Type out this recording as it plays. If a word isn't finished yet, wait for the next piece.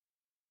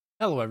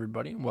Hello,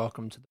 everybody, and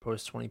welcome to the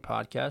Post 20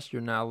 podcast.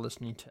 You're now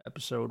listening to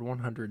episode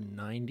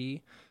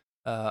 190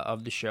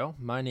 of the show.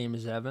 My name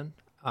is Evan.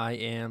 I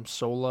am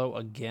solo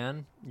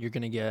again. You're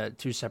going to get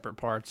two separate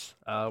parts,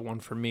 one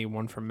from me,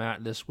 one from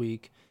Matt this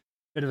week.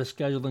 Bit of a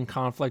scheduling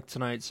conflict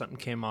tonight. Something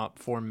came up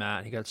for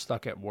Matt. He got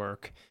stuck at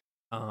work.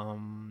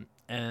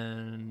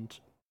 And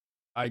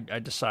I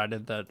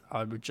decided that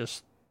I would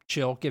just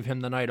chill, give him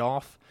the night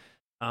off.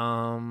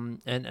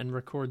 And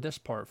record this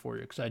part for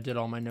you because I did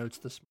all my notes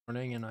this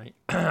morning and I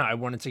I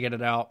wanted to get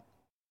it out.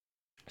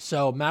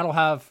 So Matt will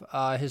have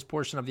his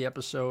portion of the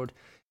episode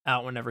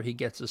out whenever he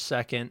gets a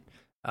second.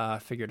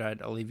 Figured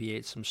I'd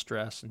alleviate some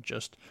stress and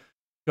just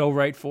go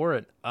right for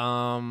it.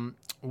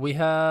 We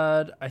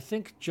had, I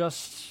think,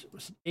 just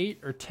 8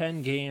 or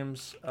 10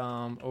 games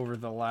over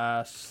the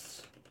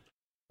last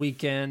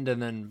weekend, and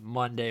then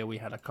Monday we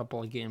had a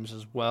couple of games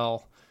as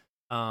well.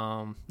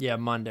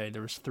 Monday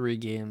there was 3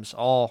 games,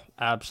 all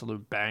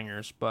absolute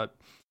bangers. But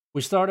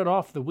we started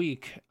off the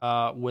week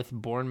with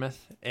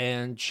Bournemouth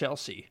and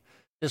Chelsea.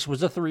 This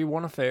was a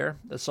 3-1 affair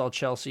that saw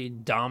Chelsea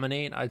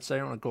dominate, I'd say,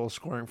 on a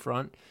goal-scoring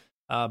front.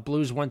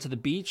 Blues went to the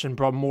beach and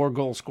brought more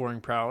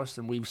goal-scoring prowess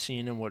than we've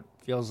seen in what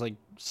feels like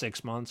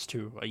 6 months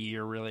to a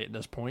year, really, at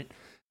this point.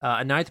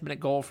 A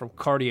 9th-minute goal from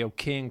Cardio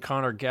King.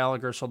 Conor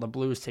Gallagher saw the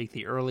Blues take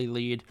the early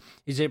lead.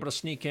 He's able to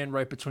sneak in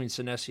right between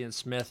Senesi and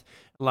Smith,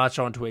 and latch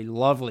onto a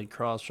lovely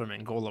cross from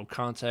N'Golo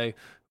Kante, who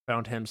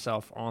found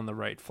himself on the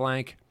right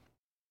flank.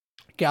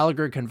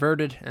 Gallagher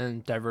converted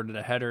and diverted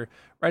a header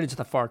right into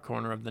the far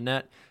corner of the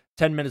net.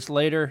 10 minutes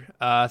later,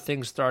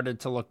 things started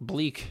to look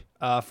bleak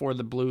for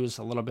the Blues,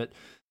 a little bit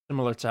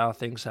similar to how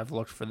things have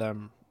looked for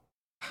them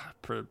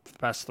for the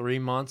past 3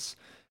 months.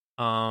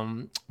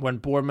 When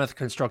Bournemouth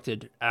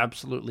constructed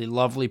absolutely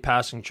lovely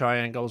passing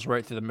triangles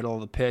right through the middle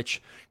of the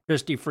pitch,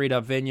 Christie freed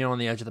up Vigneault on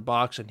the edge of the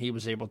box, and he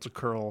was able to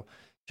curl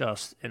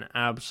just an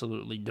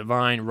absolutely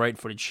divine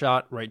right-footed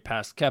shot right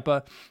past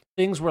Kepa.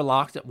 Things were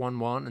locked at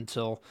 1-1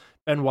 until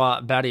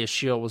Benoit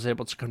Badiashile was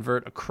able to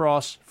convert a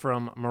cross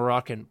from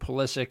Moroccan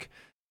Pulisic,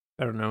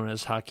 better known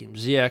as Hakim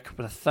Ziyech,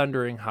 with a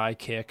thundering high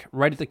kick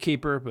right at the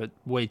keeper, but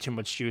way too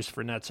much juice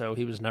for Neto.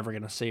 He was never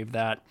going to save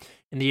that.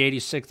 In the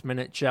 86th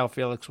minute, João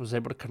Felix was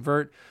able to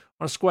convert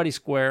on a squatty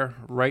square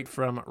right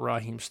from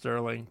Raheem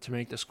Sterling to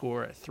make the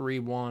score at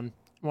 3-1.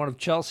 One of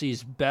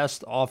Chelsea's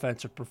best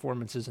offensive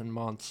performances in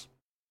months.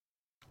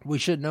 We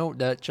should note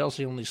that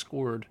Chelsea only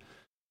scored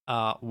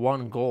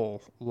 1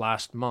 goal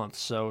last month,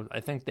 so I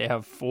think they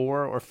have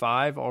 4 or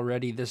 5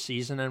 already this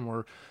season, and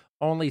we're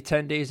only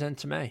 10 days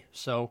into May.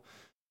 So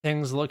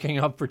things looking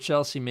up for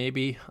Chelsea,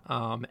 maybe.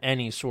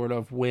 Any sort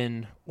of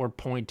win or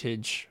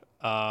pointage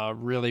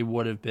really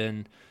would have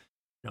been,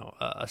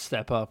 a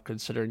step up,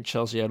 considering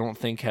Chelsea, I don't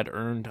think, had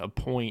earned a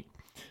point,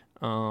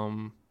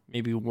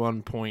 maybe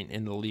 1 point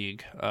in the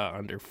league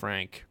under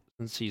Frank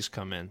since he's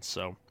come in.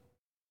 So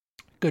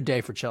good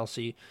day for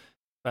Chelsea,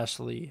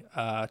 especially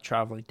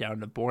traveling down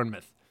to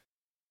Bournemouth.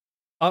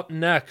 Up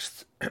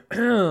next,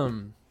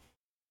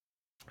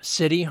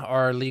 City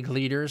are league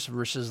leaders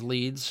versus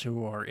Leeds,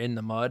 who are in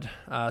the mud.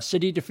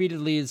 City defeated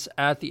Leeds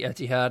at the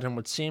Etihad in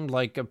what seemed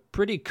like a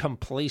pretty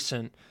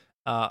complacent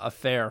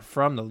affair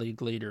from the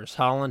league leaders.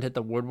 Haaland hit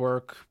the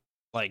woodwork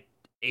like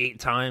 8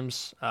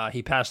 times.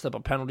 He passed up a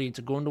penalty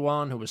to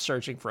Gundogan, who was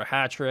searching for a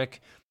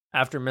hat-trick.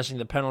 After missing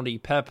the penalty,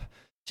 Pep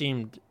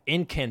seemed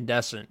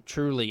incandescent,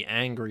 truly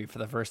angry for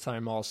the first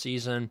time all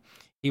season.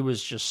 He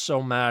was just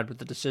so mad with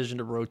the decision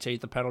to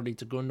rotate the penalty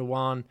to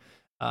Gundogan.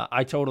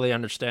 I totally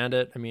understand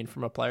it. I mean,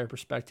 from a player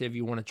perspective,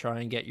 you want to try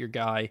and get your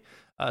guy,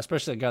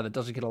 especially a guy that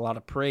doesn't get a lot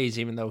of praise,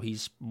 even though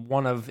he's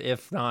one of,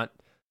 if not,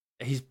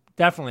 he's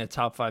definitely a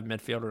top 5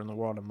 midfielder in the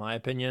world, in my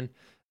opinion.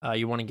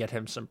 You want to get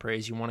him some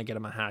praise. You want to get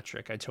him a hat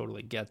trick. I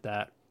totally get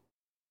that.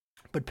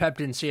 But Pep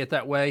didn't see it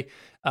that way.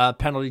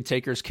 Penalty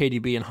takers,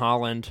 KDB and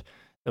Haaland,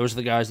 those are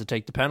the guys that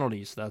take the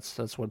penalties.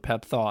 That's what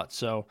Pep thought.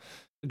 So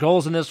the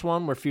goals in this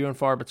one were few and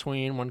far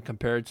between when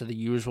compared to the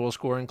usual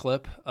scoring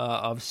clip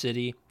of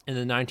City. In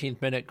the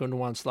 19th minute,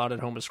 Gundogan slotted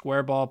home a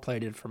square ball,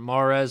 played it for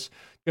Mahrez.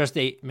 Just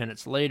 8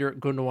 minutes later,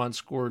 Gundogan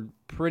scored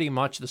pretty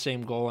much the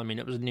same goal. I mean,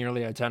 it was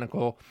nearly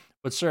identical,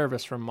 but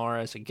service from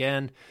Mahrez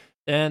again.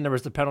 Then there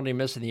was the penalty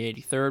miss in the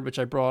 83rd, which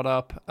I brought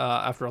up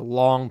after a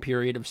long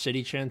period of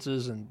City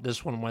chances, and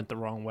this one went the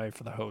wrong way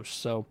for the hosts.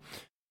 So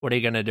what are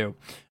you going to do?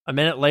 A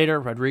minute later,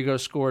 Rodrigo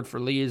scored for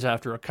Leeds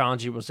after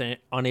Akanji was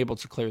unable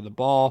to clear the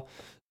ball.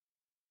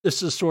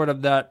 This is sort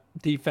of that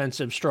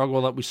defensive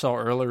struggle that we saw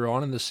earlier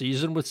on in the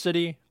season with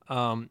City.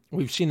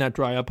 We've seen that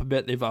dry up a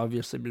bit. They've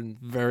obviously been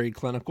very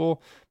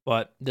clinical,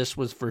 but this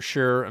was for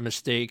sure a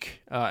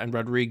mistake. And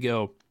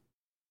Rodrigo,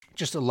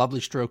 just a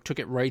lovely stroke, took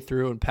it right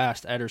through and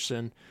past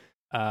Ederson.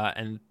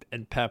 And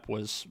Pep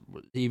was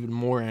even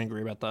more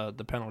angry about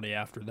the penalty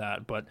after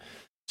that. But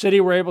City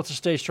were able to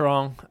stay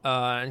strong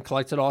and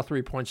collected all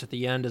 3 points at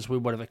the end, as we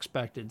would have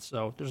expected.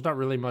 So there's not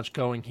really much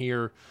going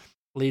here.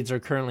 Leeds are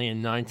currently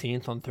in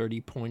 19th on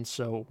 30 points,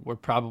 so we're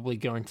probably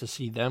going to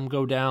see them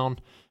go down.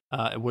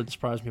 It wouldn't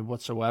surprise me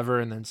whatsoever.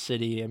 And then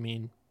City, I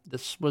mean,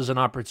 this was an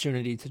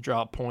opportunity to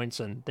drop points,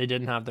 and they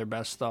didn't have their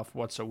best stuff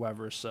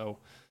whatsoever. So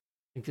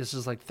I think this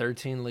is like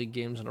 13 league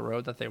games in a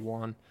row that they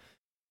won.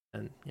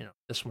 And,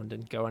 this one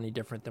didn't go any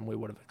different than we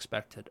would have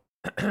expected.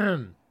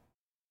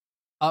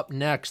 Up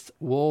next,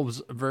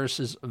 Wolves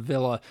versus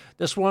Villa.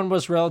 This one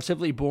was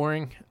relatively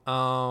boring.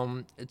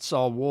 It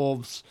saw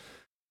Wolves,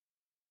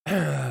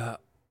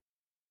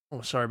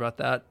 sorry about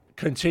that,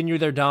 continue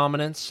their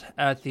dominance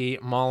at the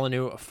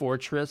Molineux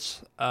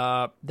Fortress.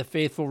 The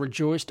faithful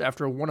rejoiced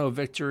after a 1-0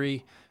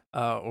 victory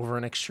over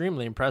an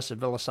extremely impressive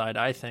Villa side,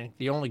 I think.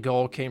 The only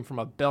goal came from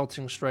a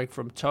belting strike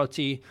from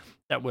Totti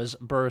that was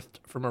birthed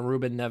from a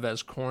Ruben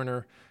Neves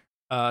corner.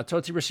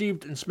 Totti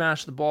received and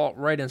smashed the ball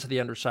right into the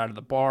underside of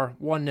the bar.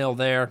 1-0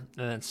 there,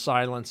 and then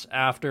silence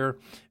after.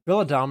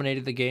 Villa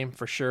dominated the game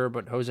for sure,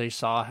 but Jose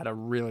Sa had a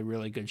really,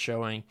 really good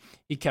showing.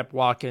 He kept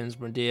Watkins,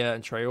 Buendia,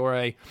 and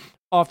Traore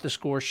off the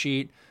score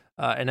sheet,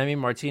 and Emi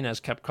Martinez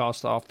kept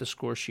Costa off the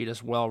score sheet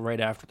as well right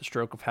after the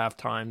stroke of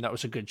halftime. That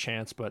was a good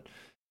chance, but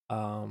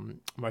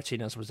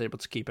Martinez was able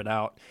to keep it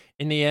out.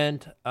 In the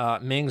end,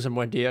 Mings and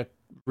Buendia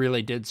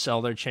really did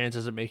sell their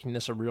chances at making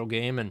this a real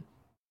game, and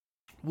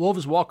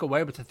Wolves walk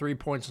away with the 3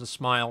 points and a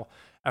smile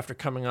after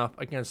coming up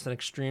against an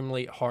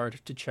extremely hard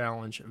to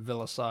challenge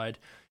Villa side.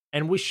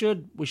 And we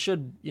should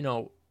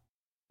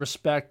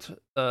respect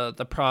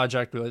the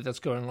project really that's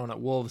going on at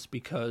Wolves,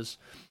 because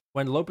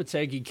when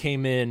Lopetegui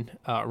came in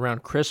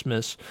around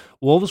Christmas,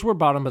 Wolves were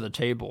bottom of the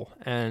table,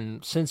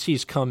 and since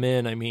he's come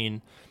in, I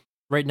mean,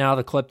 right now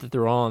the clip that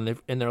they're on,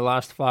 in their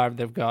last 5,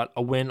 they've got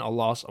a win, a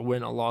loss, a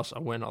win, a loss,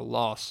 a win, a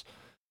loss.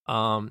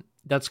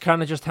 That's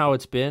kind of just how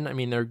it's been. I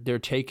mean, they're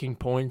taking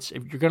points.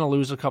 If you're going to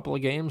lose a couple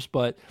of games,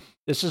 but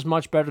this is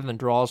much better than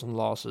draws and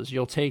losses.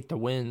 You'll take the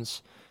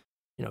wins.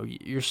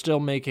 You're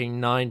still making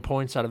 9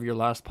 points out of your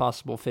last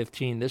possible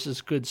 15. This is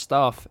good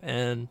stuff,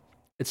 and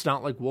it's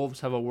not like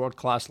Wolves have a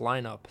world-class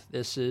lineup.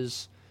 This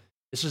is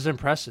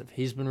impressive.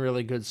 He's been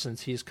really good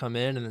since he's come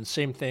in, and then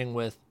same thing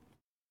with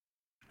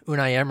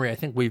Unai Emery. I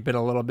think we've been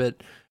a little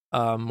bit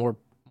more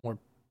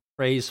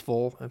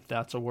praiseful, if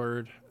that's a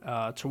word,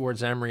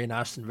 towards Emery and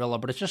Aston Villa,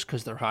 but it's just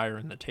because they're higher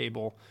in the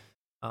table.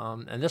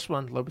 And this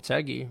one,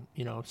 Lopetegui,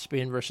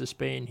 Spain versus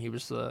Spain, he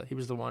was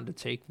the one to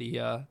take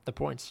the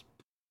points.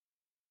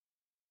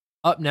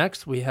 Up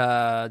next, we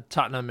had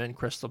Tottenham and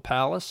Crystal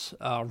Palace.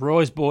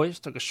 Roy's boys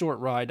took a short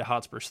ride to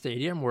Hotspur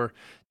Stadium, where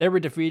they were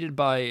defeated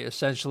by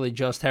essentially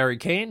just Harry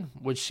Kane,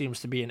 which seems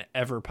to be an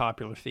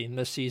ever-popular theme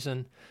this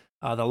season.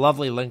 The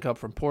lovely link-up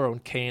from Porro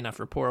and Kane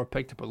after Porro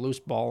picked up a loose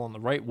ball on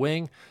the right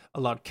wing,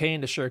 allowed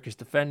Kane to shirk his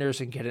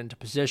defenders and get into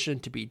position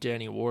to beat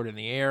Danny Ward in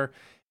the air,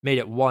 made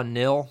it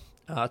 1-0.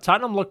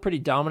 Tottenham looked pretty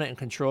dominant and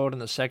controlled in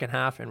the second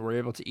half and were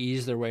able to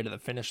ease their way to the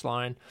finish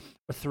line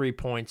with 3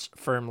 points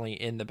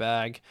firmly in the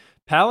bag.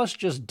 Palace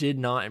just did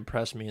not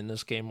impress me in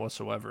this game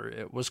whatsoever.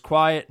 It was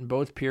quiet in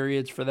both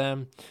periods for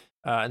them,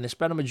 and they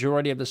spent a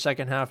majority of the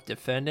second half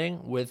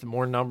defending with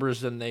more numbers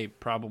than they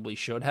probably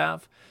should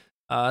have.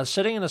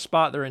 Sitting in the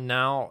spot they're in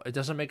now, it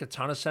doesn't make a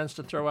ton of sense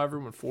to throw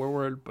everyone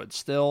forward, but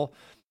still,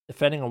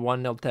 defending a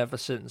 1-0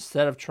 deficit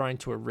instead of trying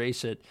to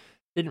erase it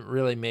didn't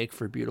really make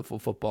for beautiful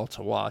football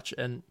to watch.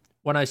 And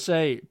when I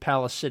say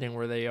Palace sitting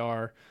where they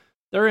are,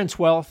 they're in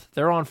 12th.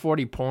 They're on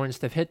 40 points.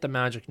 They've hit the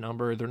magic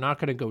number. They're not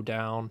going to go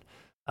down.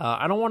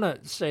 I don't want to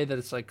say that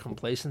it's like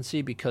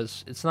complacency,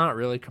 because it's not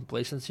really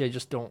complacency. I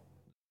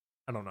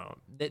don't know.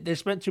 They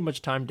spent too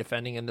much time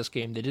defending in this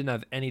game. They didn't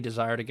have any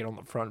desire to get on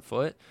the front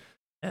foot.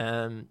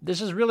 And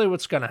this is really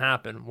what's going to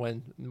happen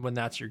when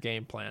that's your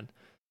game plan.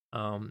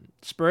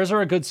 Spurs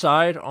are a good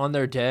side on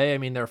their day. I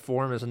mean, their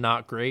form is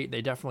not great.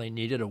 They definitely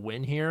needed a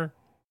win here,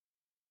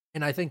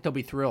 and I think they'll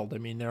be thrilled. I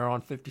mean, they're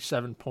on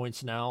 57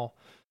 points now.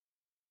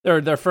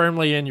 They're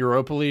firmly in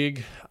Europa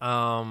League.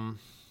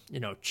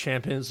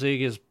 Champions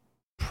League is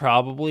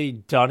probably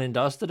done and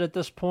dusted at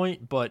this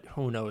point, but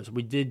who knows?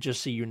 We did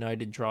just see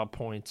United drop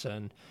points,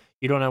 and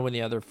you don't know when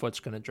the other foot's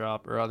going to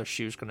drop or other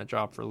shoe's going to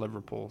drop for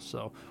Liverpool.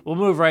 So we'll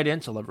move right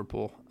into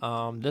Liverpool.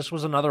 This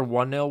was another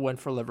 1-0 win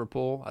for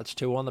Liverpool. That's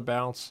 2 on the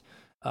bounce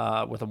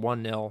with a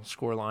 1-0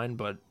 scoreline,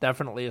 but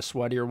definitely a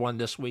sweatier one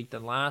this week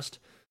than last.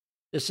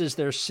 This is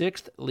their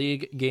 6th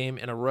league game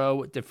in a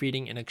row,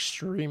 defeating an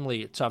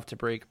extremely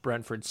tough-to-break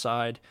Brentford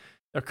side.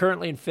 They're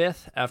currently in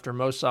 5th after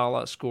Mo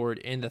Salah scored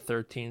in the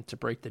 13th to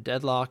break the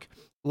deadlock.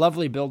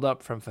 Lovely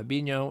build-up from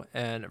Fabinho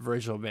and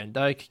Virgil van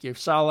Dijk gave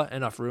Salah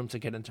enough room to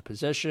get into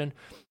position,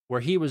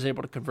 where he was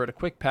able to convert a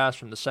quick pass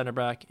from the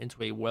center-back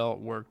into a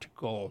well-worked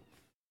goal.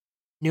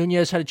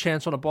 Nunez had a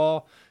chance on a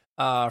ball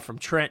from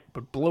Trent,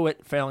 but blew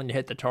it, failing to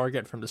hit the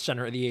target from the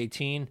center of the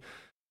 18,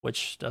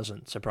 which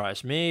doesn't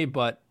surprise me,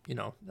 but,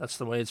 that's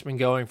the way it's been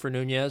going for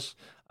Nunez.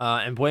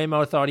 And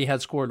Buemo thought he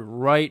had scored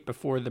right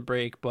before the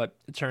break, but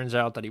it turns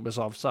out that he was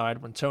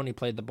offside when Tony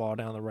played the ball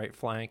down the right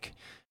flank.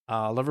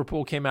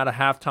 Liverpool came out of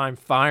halftime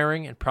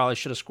firing and probably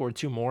should have scored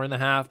 2 more in the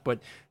half,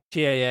 but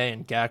TAA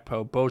and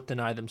Gakpo both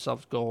denied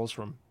themselves goals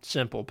from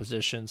simple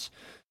positions.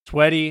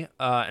 Sweaty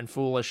and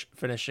foolish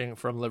finishing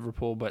from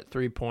Liverpool, but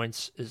 3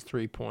 points is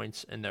 3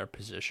 points in their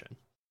position.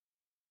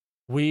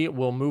 We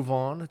will move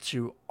on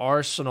to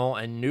Arsenal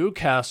and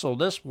Newcastle.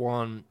 This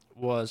one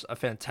was a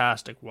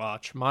fantastic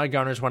watch. My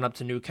Gunners went up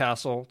to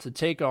Newcastle to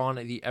take on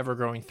the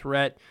ever-growing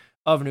threat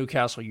of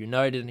Newcastle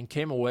United and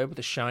came away with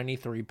a shiny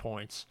 3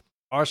 points.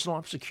 Arsenal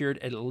have secured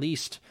at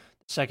least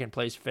the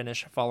second-place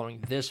finish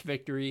following this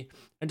victory,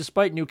 and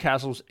despite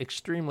Newcastle's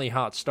extremely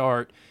hot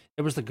start,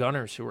 it was the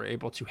Gunners who were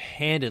able to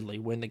handedly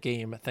win the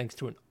game thanks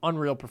to an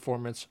unreal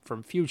performance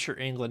from future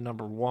England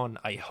number 1,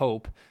 I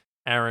hope,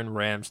 Aaron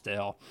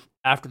Ramsdale.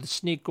 After the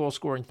sneak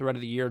goal-scoring threat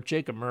of the year,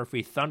 Jacob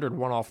Murphy thundered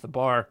one off the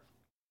bar.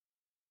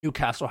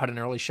 Newcastle had an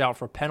early shout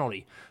for a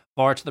penalty.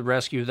 VAR to the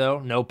rescue, though.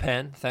 No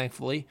pen,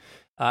 thankfully.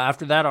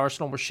 After that,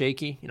 Arsenal were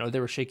shaky. They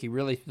were shaky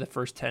really through the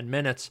first 10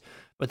 minutes,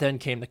 but then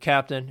came the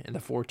captain in the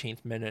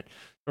 14th minute.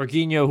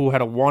 Jorginho, who had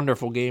a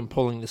wonderful game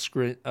pulling the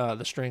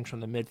strings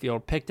from the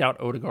midfield, picked out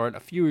Odegaard a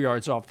few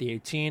yards off the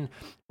 18,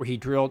 where he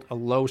drilled a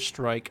low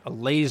strike, a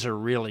laser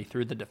really,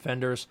 through the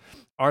defenders.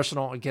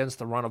 Arsenal, against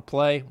the run of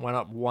play, went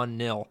up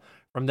 1-0.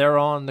 From there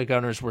on, the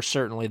Gunners were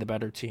certainly the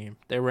better team.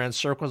 They ran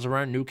circles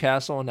around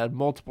Newcastle and had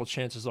multiple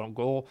chances on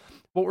goal,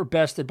 but were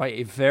bested by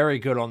a very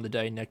good on the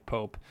day Nick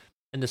Pope.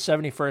 In the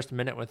 71st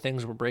minute, when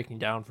things were breaking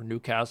down for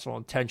Newcastle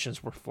and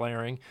tensions were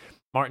flaring,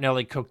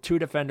 Martinelli cooked 2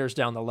 defenders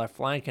down the left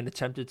flank and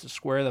attempted to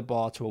square the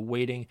ball to a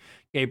waiting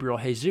Gabriel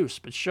Jesus,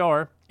 but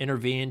Schär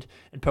intervened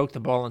and poked the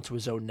ball into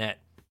his own net.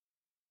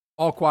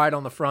 All quiet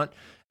on the front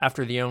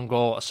after the own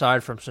goal,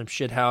 aside from some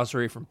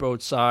shithousery from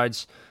both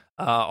sides.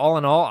 All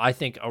in all, I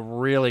think a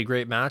really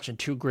great match and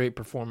 2 great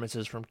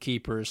performances from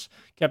keepers.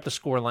 Kept the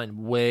scoreline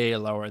way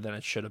lower than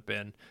it should have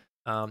been.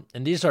 And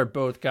these are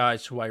both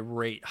guys who I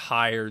rate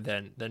higher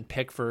than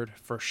Pickford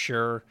for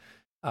sure.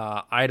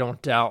 I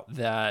don't doubt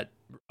that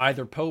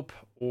either Pope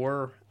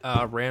or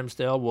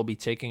Ramsdale will be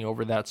taking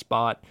over that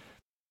spot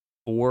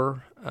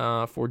for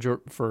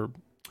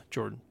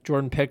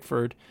Jordan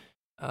Pickford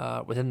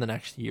within the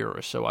next year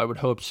or so. I would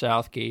hope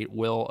Southgate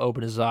will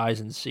open his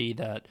eyes and see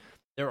that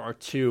there are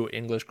 2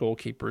 English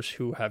goalkeepers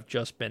who have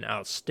just been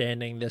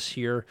outstanding this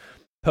year.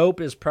 Pope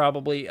is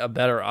probably a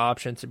better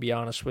option, to be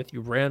honest with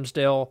you.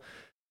 Ramsdale,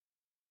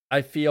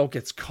 I feel,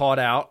 gets caught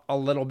out a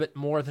little bit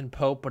more than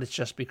Pope, but it's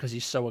just because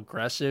he's so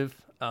aggressive.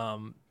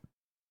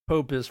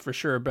 Pope is for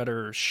sure a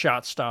better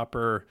shot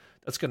stopper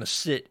that's going to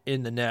sit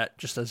in the net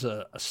just as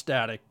a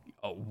static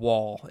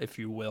wall, if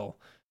you will.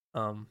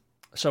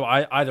 So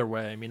either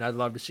way, I mean, I'd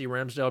love to see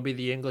Ramsdale be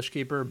the English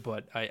keeper,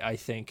 but I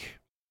think,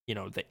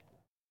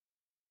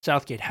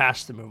 Southgate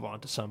has to move on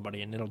to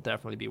somebody, and it'll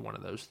definitely be one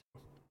of those.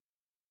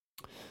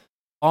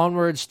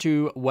 Onwards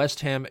to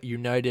West Ham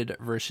United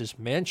versus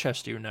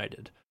Manchester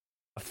United.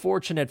 A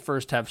fortunate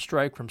first-half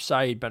strike from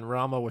Saïd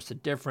Benrahma was the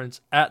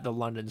difference at the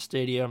London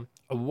Stadium.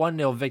 A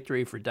 1-0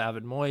 victory for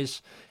David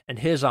Moyes and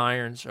his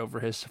Irons over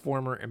his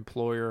former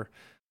employer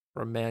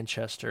from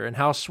Manchester. And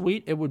how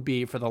sweet it would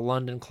be for the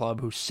London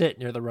club who sit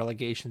near the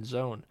relegation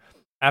zone.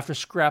 After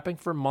scrapping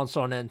for months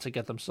on end to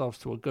get themselves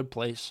to a good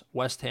place,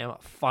 West Ham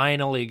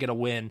finally get a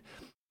win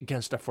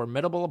against a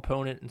formidable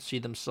opponent and see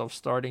themselves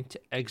starting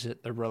to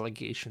exit the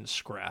relegation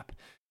scrap.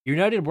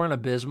 United weren't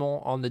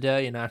abysmal on the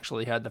day and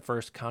actually had the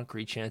first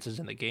concrete chances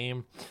in the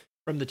game.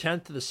 From the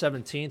 10th to the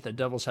 17th, the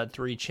Devils had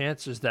 3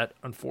 chances that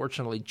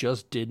unfortunately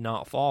just did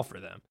not fall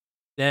for them.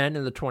 Then,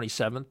 in the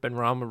 27th,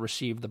 Benrahma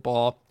received the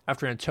ball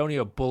after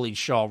Antonio bullied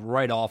Shaw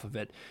right off of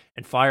it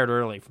and fired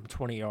early from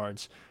 20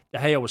 yards. De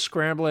Gea was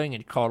scrambling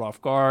and caught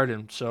off guard,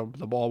 and so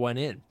the ball went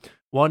in.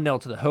 1-0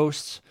 to the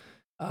hosts.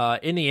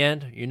 In the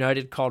end,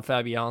 United called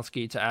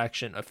Fabianski to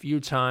action a few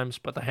times,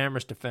 but the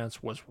Hammers'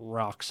 defense was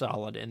rock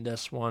solid in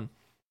this one.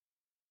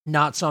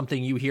 Not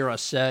something you hear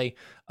us say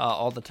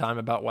all the time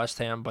about West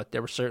Ham, but they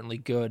were certainly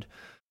good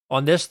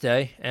on this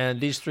day,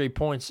 and these 3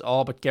 points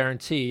all but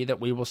guarantee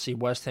that we will see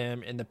West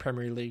Ham in the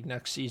Premier League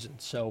next season.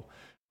 So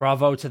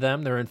bravo to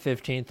them. They're in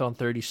 15th on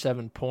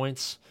 37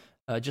 points.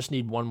 Just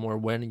need one more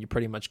win, and you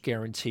pretty much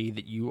guarantee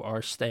that you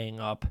are staying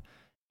up,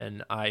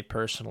 and I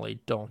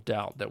personally don't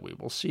doubt that we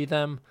will see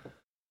them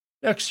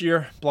next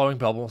year blowing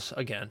bubbles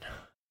again.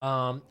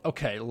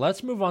 Okay,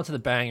 let's move on to the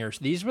bangers.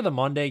 These were the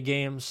Monday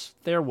games.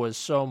 There was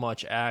so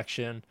much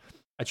action.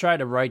 I tried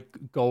to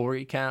write goal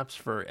recaps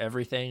for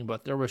everything,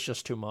 but there was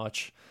just too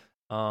much.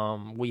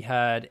 We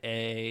had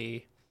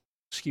a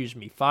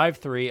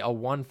 5-3, a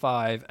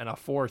 1-5, and a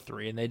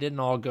 4-3, and they didn't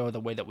all go the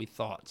way that we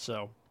thought.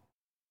 So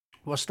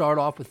we'll start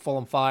off with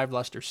Fulham 5,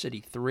 Leicester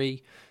City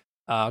 3.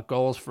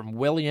 Goals from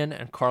Willian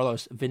and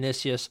Carlos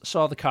Vinicius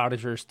saw the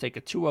Cottagers take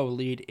a 2-0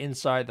 lead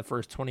inside the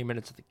first 20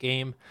 minutes of the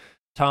game.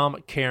 Tom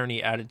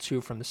Kearney added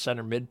 2 from the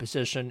center mid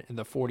position in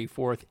the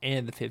 44th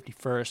and the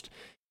 51st.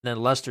 And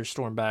then Leicester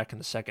stormed back in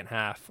the second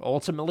half.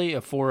 Ultimately,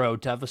 a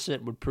 4-0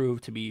 deficit would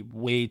prove to be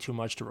way too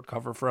much to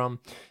recover from,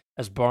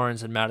 as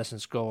Barnes and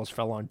Madison's goals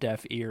fell on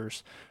deaf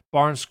ears.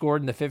 Barnes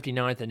scored in the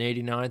 59th and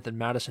 89th, and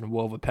Madison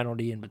wove a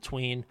penalty in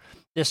between.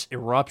 This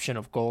eruption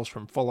of goals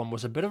from Fulham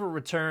was a bit of a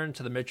return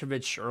to the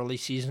Mitrovic early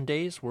season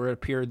days, where it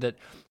appeared that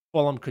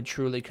Fulham could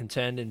truly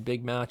contend in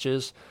big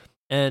matches.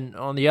 And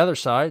on the other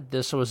side,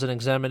 this was an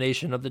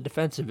examination of the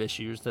defensive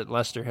issues that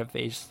Leicester have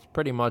faced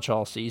pretty much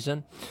all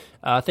season.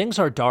 Things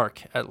are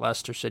dark at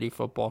Leicester City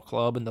Football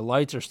Club, and the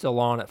lights are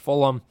still on at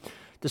Fulham,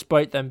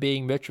 despite them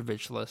being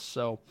Mitrovic-less.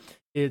 So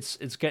it's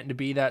getting to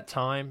be that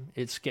time.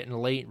 It's getting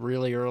late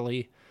really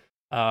early.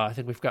 I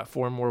think we've got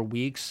 4 more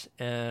weeks,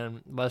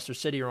 and Leicester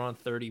City are on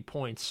 30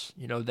 points.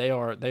 They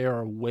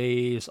are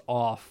ways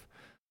off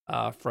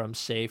from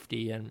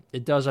safety, and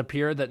it does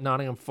appear that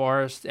Nottingham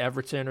Forest,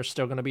 Everton are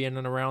still going to be in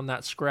and around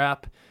that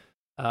scrap,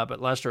 but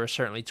Leicester are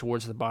certainly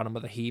towards the bottom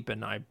of the heap,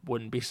 and I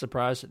wouldn't be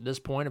surprised at this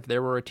point if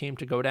there were a team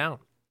to go down.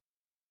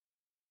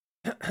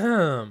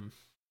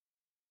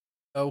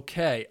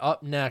 Okay,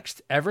 up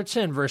next,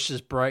 Everton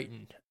versus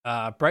Brighton.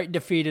 Brighton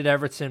defeated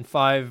Everton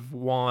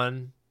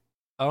 5-1.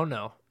 Oh,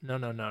 no.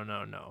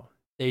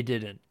 They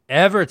didn't.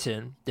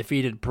 Everton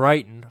defeated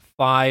Brighton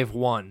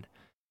 5-1.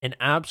 An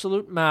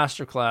absolute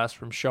masterclass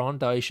from Sean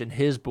Dyche and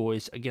his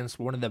boys against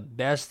one of the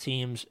best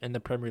teams in the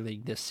Premier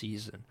League this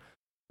season.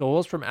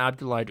 Goals from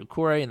Abdoulaye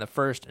Doucouré in the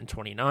 1st and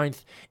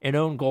 29th, an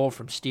own goal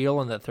from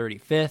Steele in the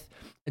 35th,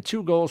 and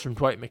 2 goals from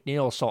Dwight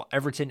McNeil saw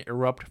Everton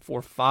erupt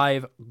for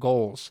 5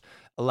 goals.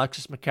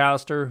 Alexis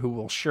McAllister, who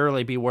will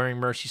surely be wearing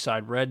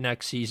Merseyside red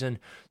next season,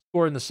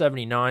 scored in the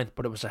 79th,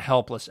 but it was a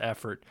helpless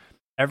effort.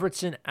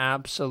 Everton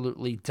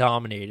absolutely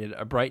dominated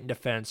a Brighton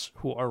defense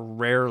who are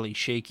rarely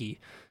shaky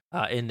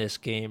in this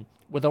game.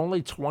 With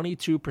only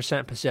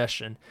 22%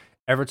 possession,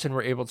 Everton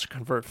were able to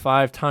convert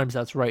 5 times.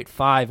 That's right,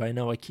 5. I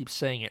know I keep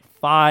saying it.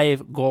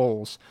 5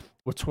 goals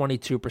with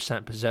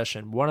 22%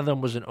 possession. One of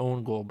them was an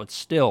own goal, but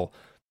still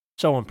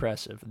so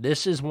impressive.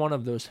 This is one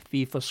of those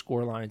FIFA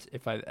scorelines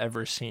if I've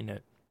ever seen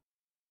it.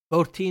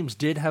 Both teams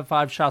did have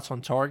 5 shots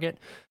on target,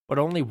 but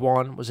only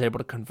one was able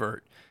to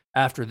convert.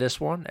 After this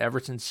one,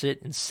 Everton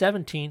sit in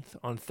 17th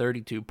on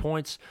 32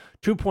 points,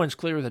 2 points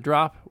clear of the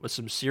drop, with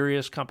some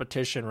serious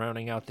competition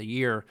rounding out the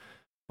year.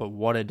 But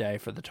what a day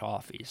for the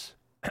Toffees.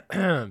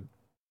 In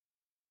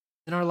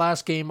our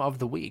last game of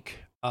the week,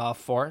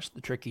 Forest,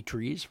 the Tricky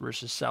Trees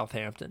versus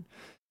Southampton.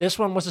 This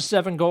one was a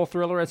 7-goal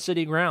thriller at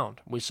City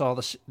Ground. We saw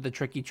the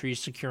Tricky Trees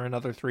secure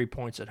another 3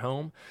 points at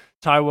home.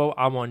 Taiwo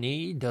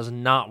Awoniyi does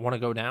not want to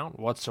go down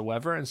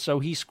whatsoever, and so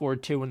he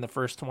scored 2 in the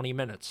first 20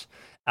 minutes.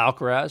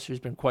 Alcaraz, who's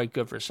been quite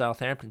good for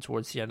Southampton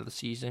towards the end of the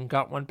season,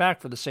 got one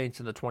back for the Saints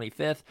in the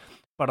 25th,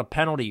 but a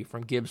penalty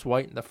from Gibbs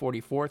White in the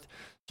 44th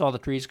saw the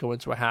Trees go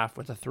into a half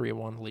with a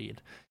 3-1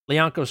 lead.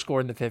 Lianco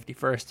scored in the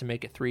 51st to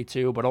make it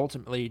 3-2, but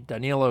ultimately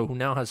Danilo, who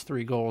now has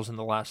 3 goals in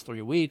the last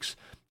 3 weeks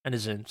and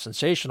is in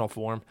sensational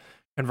form,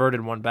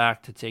 converted one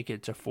back to take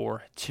it to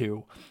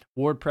 4-2.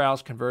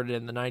 Ward-Prowse converted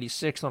in the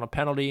 96th on a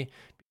penalty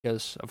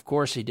because, of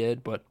course, he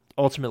did, but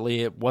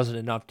ultimately it wasn't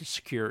enough to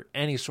secure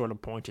any sort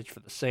of pointage for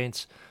the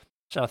Saints.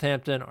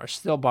 Southampton are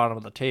still bottom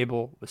of the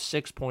table with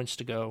 6 points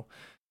to go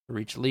to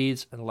reach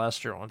Leeds and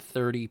Leicester on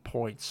 30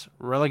 points.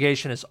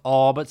 Relegation is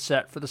all but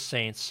set for the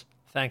Saints.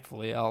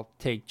 Thankfully, I'll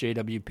take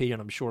JWP,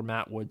 and I'm sure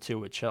Matt would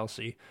too at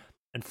Chelsea.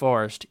 And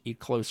Forest eat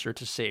closer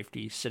to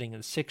safety, sitting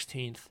in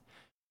 16th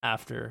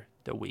after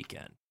the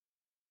weekend.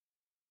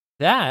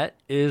 That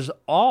is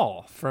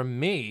all from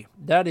me.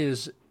 That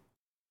is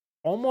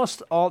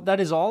almost all. That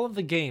is all of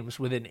the games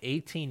within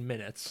 18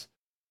 minutes.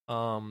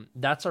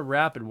 That's a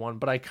rapid one,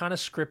 but I kind of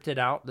scripted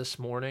out this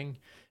morning.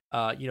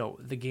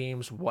 The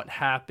games, what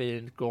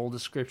happened, goal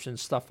description,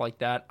 stuff like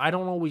that. I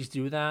don't always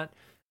do that.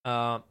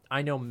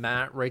 I know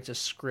Matt writes a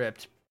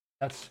script.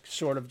 That's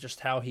sort of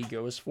just how he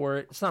goes for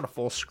it. It's not a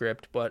full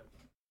script, but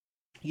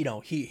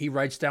he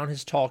writes down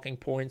his talking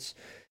points.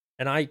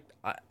 And I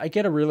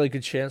get a really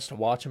good chance to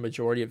watch a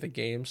majority of the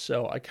games,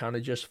 so I kind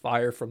of just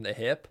fire from the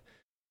hip.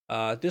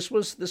 This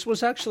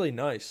was actually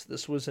nice.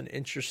 This was an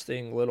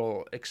interesting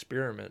little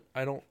experiment.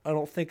 I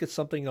don't think it's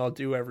something I'll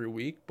do every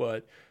week,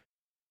 but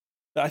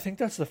I think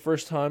that's the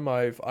first time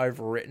I've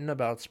written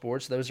about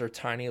sports. Those are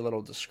tiny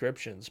little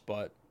descriptions,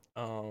 but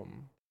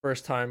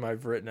first time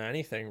I've written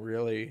anything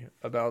really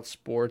about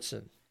sports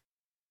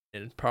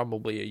in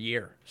probably a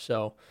year.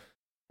 So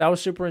that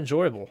was super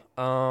enjoyable.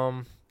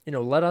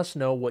 Let us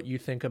know what you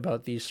think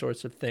about these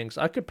sorts of things.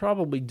 I could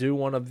probably do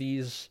one of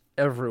these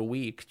every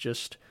week,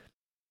 just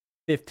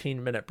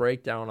 15-minute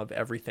breakdown of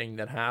everything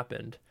that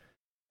happened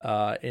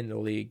in the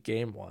league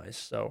game-wise.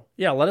 So,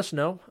 yeah, let us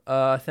know.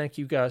 Thank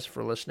you guys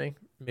for listening.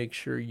 Make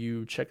sure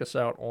you check us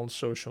out on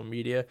social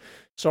media.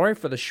 Sorry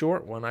for the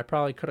short one. I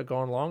probably could have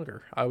gone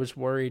longer. I was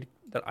worried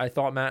that I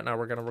thought Matt and I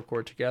were going to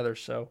record together,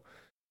 so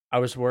I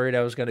was worried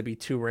I was going to be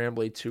too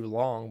rambly, too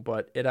long,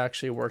 but it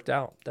actually worked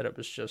out that it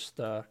was just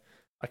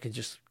I could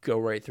just go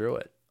right through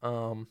it.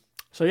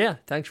 So yeah,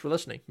 thanks for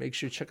listening. Make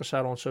sure you check us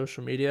out on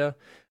social media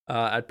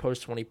at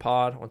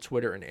Post20Pod on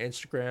Twitter and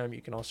Instagram.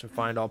 You can also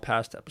find all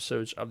past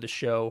episodes of the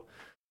show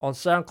on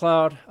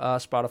SoundCloud,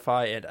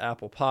 Spotify, and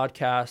Apple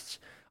Podcasts.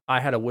 I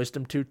had a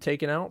wisdom tooth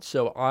taken out,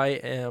 so I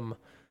am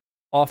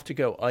off to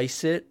go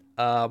ice it.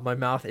 My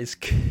mouth is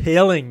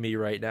killing me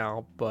right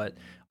now, but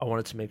I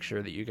wanted to make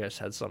sure that you guys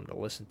had something to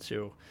listen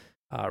to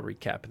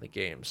recapping the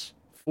games.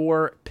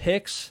 For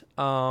picks,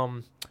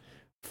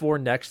 for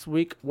next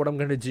week, what I'm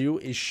going to do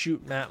is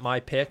shoot Matt my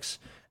picks,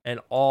 and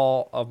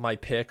all of my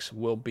picks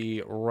will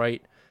be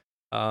right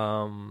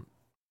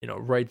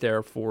right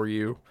there for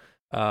you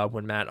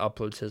when Matt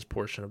uploads his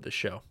portion of the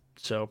show.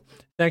 So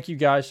thank you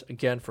guys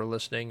again for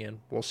listening, and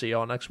we'll see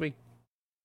y'all next week.